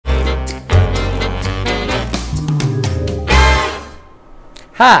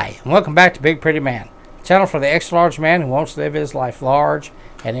Hi, and welcome back to Big Pretty Man, a channel for the extra large man who wants to live his life large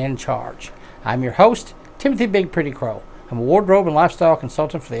and in charge. I'm your host, Timothy Big Pretty Crowe. I'm a wardrobe and lifestyle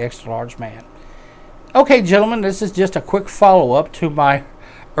consultant for the extra large man. Okay, gentlemen, this is just a quick follow-up to my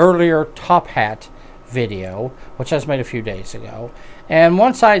earlier top hat video, which I just made a few days ago. And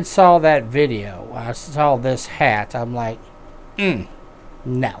once I saw that video, I saw this hat, I'm like,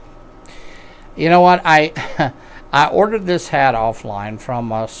 no. You know what? I ordered this hat offline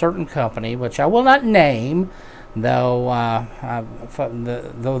from a certain company, which I will not name, though I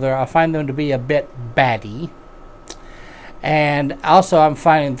find them to be a bit batty. And also, I'm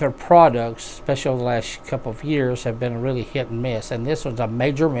finding their products, especially over the last couple of years, have been really hit and miss. And this was a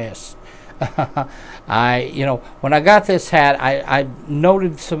major miss. When I got this hat, I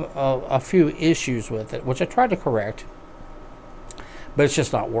noted a few issues with it, which I tried to correct, but it's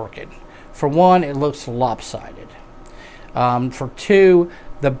just not working. For one, it looks lopsided. For two,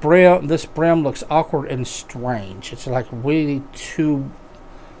 this brim looks awkward and strange. It's like really too.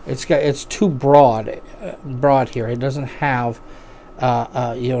 It's too broad here. It doesn't have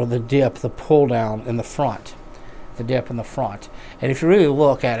the dip, the pull down in the front, the dip in the front. And if you really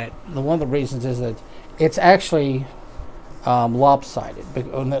look at it, one of the reasons is that it's actually lopsided.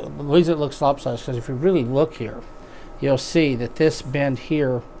 The reason it looks lopsided is because if you really look here, you'll see that this bend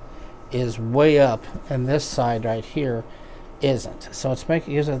here is way up, and this side right here isn't. So it's no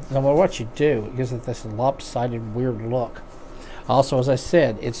matter what you do, it gives it this lopsided, weird look. Also, as I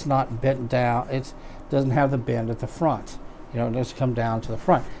said, it's not bent down. It doesn't have the bend at the front. It doesn't come down to the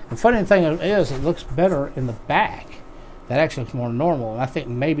front. The funny thing is, it looks better in the back. That actually looks more normal. And I think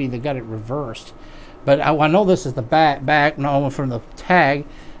maybe they got it reversed. But I know this is the back, not only from the tag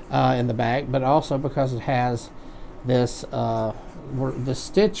in the back, but also because it has this the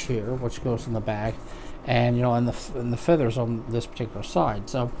stitch here, which goes in the back, and and the feathers on this particular side.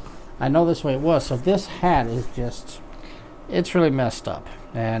 So I know this way it was. So this hat is just, it's really messed up,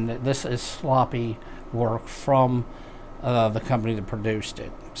 and this is sloppy work from the company that produced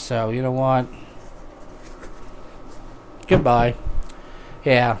it. So you know what? Goodbye.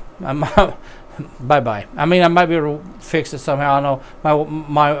 Yeah, bye-bye. I mean, I might be able to fix it somehow. I know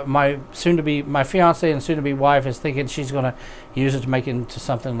my fiance and soon-to-be wife is thinking she's going to use it to make it into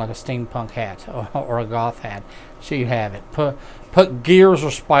something like a steampunk hat or a goth hat. So you have it. Put gears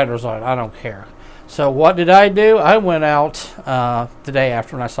or spiders on it. I don't care. So what did I do? I went out the day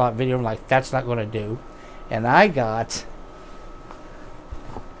after when I saw that video. I'm like, that's not going to do. And I got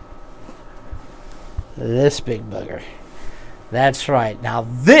this big bugger. That's right. Now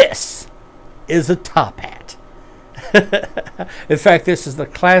this is a top hat. In fact, this is the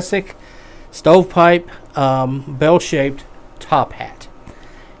classic stovepipe bell-shaped top hat.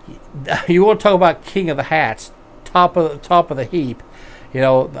 You want to talk about king of the hats, top of the heap,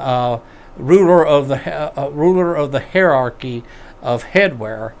 ruler of the hierarchy of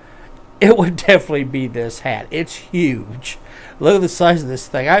headwear. It would definitely be this hat. It's huge. Look at the size of this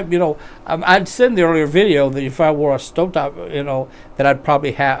thing. I'd said in the earlier video that if I wore a stovetop, that I'd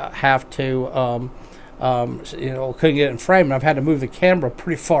probably have to, couldn't get it in frame, and I've had to move the camera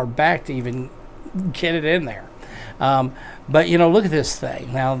pretty far back to even get it in there. But look at this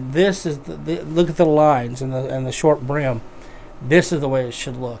thing. Now this is look at the lines and the short brim. This is the way it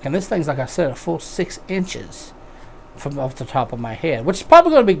should look. And this thing's, like I said, a full 6 inches from off the top of my head, which is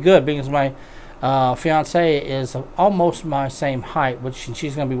probably going to be good because my fiance is almost my same height, which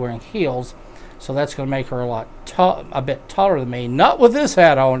she's going to be wearing heels, so that's going to make her a bit taller than me. Not with this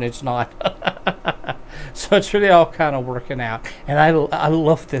hat on, it's not. So it's really all kind of working out, and I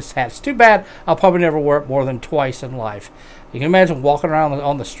love this hat. It's too bad I'll probably never wear it more than twice in life. You can imagine walking around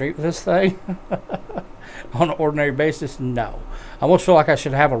on the street with this thing on an ordinary basis. No, I almost feel like I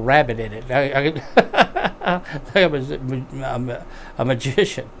should have a rabbit in it. I'm a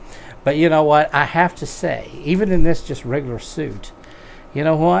magician. But you know what? I have to say, even in this just regular suit, you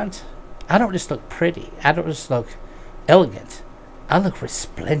know what? I don't just look pretty. I don't just look elegant. I look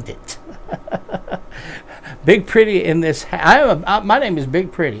resplendent. Big Pretty in this hat. My name is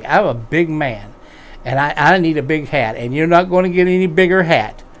Big Pretty. I'm a big man, and I need a big hat. And you're not going to get any bigger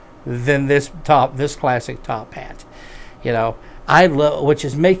hat than this classic top hat. I love, which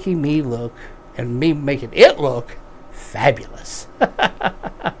is making me look, and me making it look fabulous.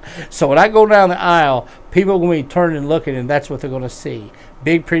 So when I go down the aisle, people are going to be turning and looking, and that's what they're going to see.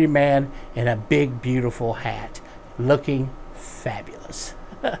 Big Pretty Man in a big, beautiful hat, looking fabulous.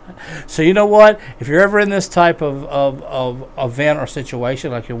 So you know what? If you're ever in this type of event or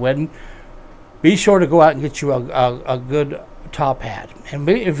situation, like your wedding, be sure to go out and get you a good top hat. And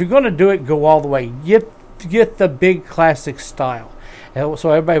if you're going to do it, go all the way. Get the big classic style. And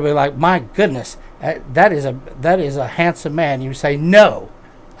so everybody will be like, my goodness, that is a handsome man. You say, no,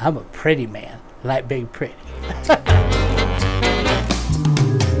 I'm a pretty man, like Big Pretty.